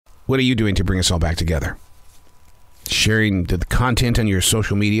What are you doing to bring us all back together? Sharing the content on your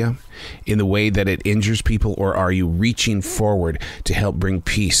social media in the way that it injures people, or are you reaching forward to help bring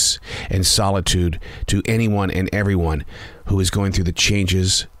peace and solitude to anyone and everyone who is going through the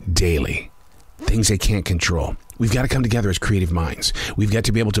changes daily, things they can't control? We've got to come together as creative minds. We've got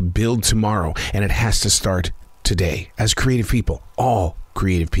to be able to build tomorrow, and it has to start today as creative people, all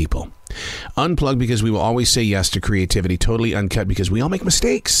creative people. Unplugged because we will always say yes to creativity, totally uncut because we all make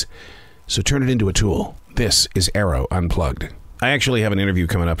mistakes. So turn it into a tool. This is Arroe Unplugged. I actually have an interview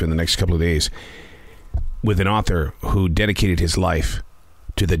coming up in the next couple of days with an author who dedicated his life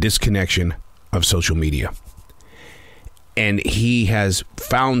to the disconnection of social media. And he has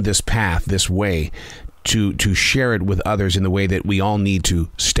found this path, this way, to share it with others in the way that we all need to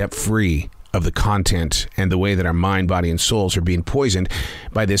step free of the content and the way that our mind, body, and souls are being poisoned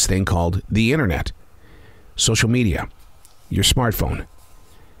by this thing called the internet, social media, your smartphone.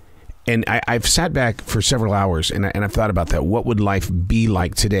 And I've sat back for several hours and I've thought about that. What would life be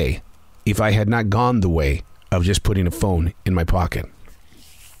like today if I had not gone the way of just putting a phone in my pocket?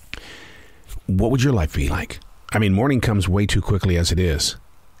 What would your life be like? I mean, morning comes way too quickly as it is.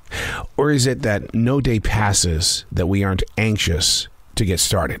 Or is it that no day passes that we aren't anxious to get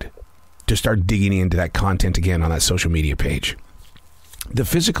started, to start digging into that content again on that social media page? The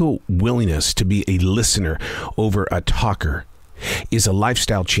physical willingness to be a listener over a talker is a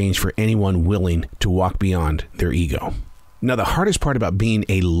lifestyle change for anyone willing to walk beyond their ego. Now, the hardest part about being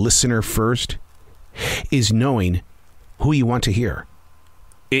a listener first is knowing who you want to hear.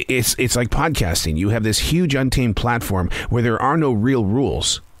 It's like podcasting. You have this huge untamed platform where there are no real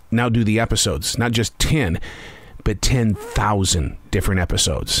rules. Now do the episodes, not just 10, but 10,000 different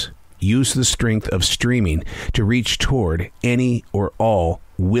episodes. Use the strength of streaming to reach toward any or all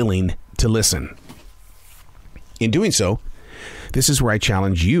willing to listen. In doing so, this is where I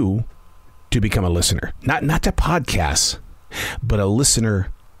challenge you to become a listener. Not to podcasts, but a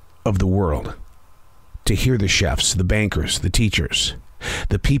listener of the world. To hear the chefs, the bankers, the teachers,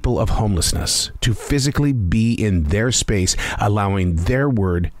 the people of homelessness, to physically be in their space, allowing their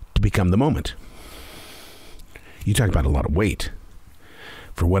word to become the moment. You talk about a lot of weight.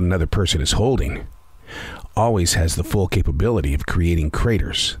 For what another person is holding always has the full capability of creating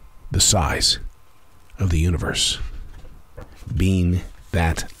craters the size of the universe. Being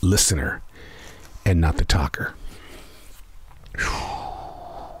that listener and not the talker.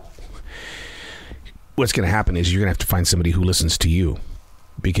 What's going to happen is you're going to have to find somebody who listens to you,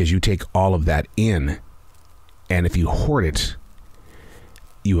 because you take all of that in, and if you hoard it,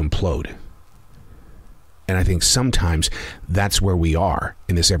 you implode. And I think sometimes that's where we are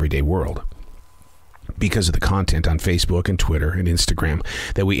in this everyday world, because of the content on Facebook and Twitter and Instagram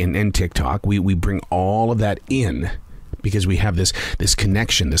that and TikTok. We bring all of that in because we have this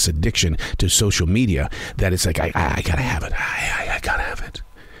connection, this addiction to social media, that it's like, I gotta have it. I gotta have it.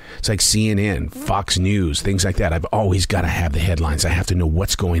 It's like CNN, Fox News, things like that. I've always got to have the headlines. I have to know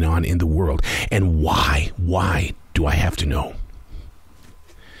what's going on in the world. And why? Why do I have to know?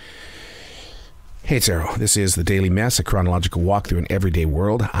 Hey, it's Arroe. This is The Daily Mess, a chronological walk through an everyday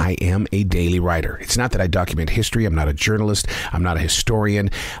world. I am a daily writer. It's not that I document history. I'm not a journalist. I'm not a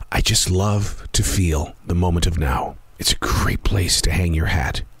historian. I just love to feel the moment of now. It's a great place to hang your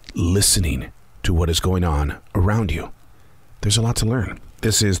hat, listening to what is going on around you. There's a lot to learn.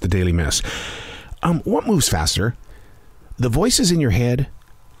 This is The Daily Mess. What moves faster? The voices in your head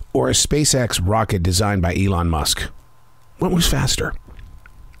or a SpaceX rocket designed by Elon Musk? What moves faster?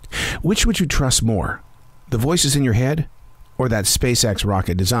 Which would you trust more? The voices in your head or that SpaceX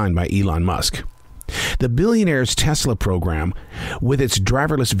rocket designed by Elon Musk? The billionaire's Tesla program with its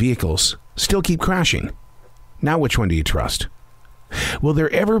driverless vehicles still keep crashing. Now which one do you trust? Will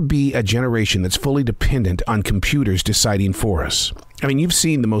there ever be a generation that's fully dependent on computers deciding for us? I mean, you've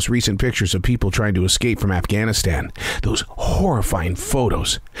seen the most recent pictures of people trying to escape from Afghanistan. Those horrifying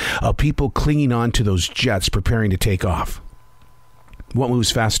photos of people clinging on to those jets preparing to take off. What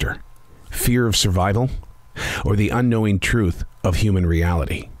moves faster? Fear of survival or the unknowing truth of human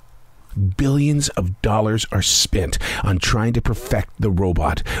reality? Billions of dollars are spent on trying to perfect the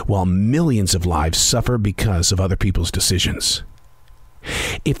robot, while millions of lives suffer because of other people's decisions.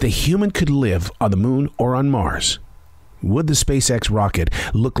 If the human could live on the moon or on Mars, would the SpaceX rocket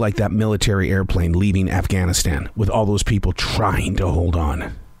look like that military airplane leaving Afghanistan with all those people trying to hold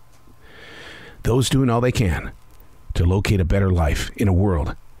on? Those doing all they can to locate a better life in a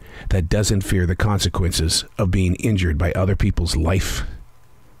world that doesn't fear the consequences of being injured by other people's life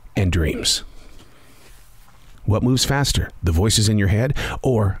and dreams. What moves faster, the voices in your head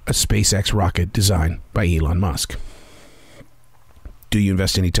or a SpaceX rocket designed by Elon Musk? Do you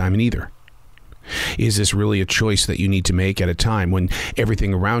invest any time in either? Is this really a choice that you need to make at a time when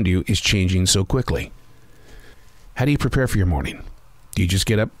everything around you is changing so quickly? How do you prepare for your morning? Do you just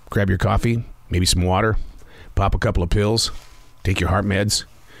get up, grab your coffee, maybe some water, pop a couple of pills, take your heart meds,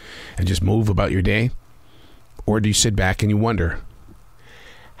 and just move about your day? Or do you sit back and you wonder,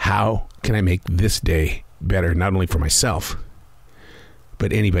 how can I make this day better, not only for myself,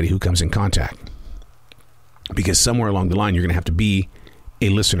 but anybody who comes in contact? Because somewhere along the line, you're going to have to be a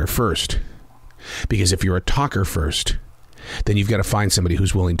listener first. Because if you're a talker first, then you've got to find somebody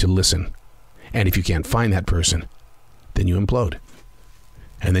who's willing to listen. And if you can't find that person, then you implode.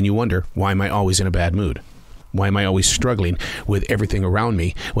 And then you wonder, why am I always in a bad mood? Why am I always struggling with everything around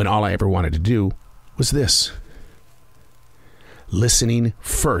me when all I ever wanted to do was this? Listening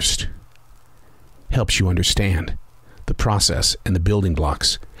first helps you understand the process and the building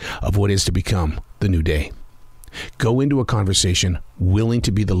blocks of what is to become the new day. Go into a conversation willing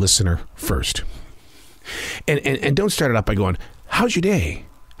to be the listener first. And don't start it up by going, how's your day?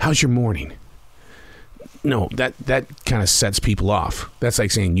 How's your morning? No, that kind of sets people off. That's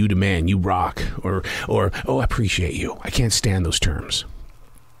like saying, you demand, you rock, or oh, I appreciate you. I can't stand those terms.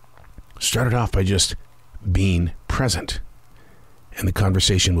 Start it off by just being present, and the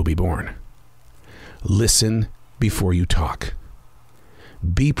conversation will be born. Listen before you talk.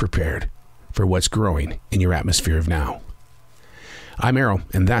 Be prepared for what's growing in your atmosphere of now. I'm Arroe,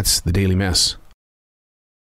 and that's the Daily Mess.